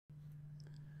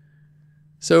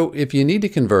So if you need to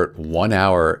convert 1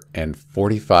 hour and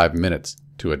 45 minutes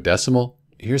to a decimal,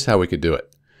 here's how we could do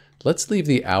it. Let's leave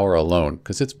the hour alone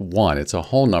because it's 1, it's a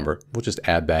whole number. We'll just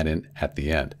add that in at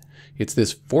the end. It's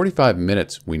this 45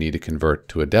 minutes we need to convert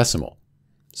to a decimal.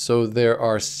 So there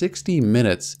are 60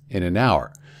 minutes in an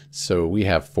hour. So we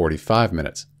have 45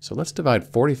 minutes. So let's divide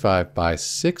 45 by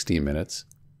 60 minutes.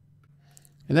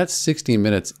 And that's 60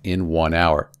 minutes in 1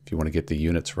 hour, if you want to get the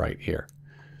units right here.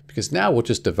 Because now we'll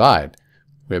just divide.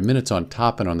 We have minutes on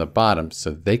top and on the bottom,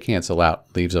 so they cancel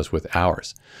out, leaves us with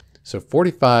hours. So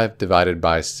 45 divided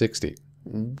by 60.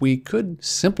 We could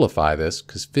simplify this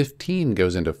because 15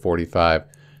 goes into 45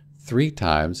 3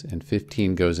 times and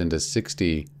 15 goes into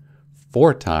 60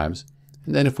 4 times.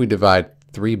 And then if we divide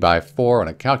 3 by 4 on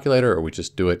a calculator, or we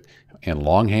just do it in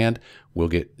longhand, we'll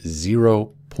get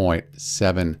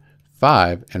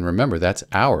 0.75. And remember, that's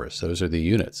hours. Those are the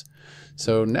units.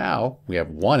 So now we have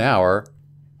 1 hour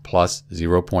plus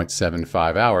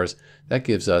 0.75 hours. That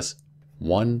gives us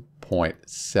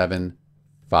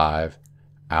 1.75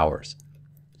 hours.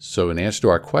 So in answer to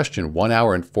our question, 1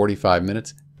 hour and 45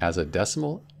 minutes as a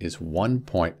decimal is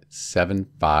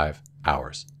 1.75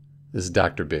 hours. This is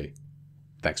Dr. B.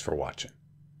 Thanks for watching.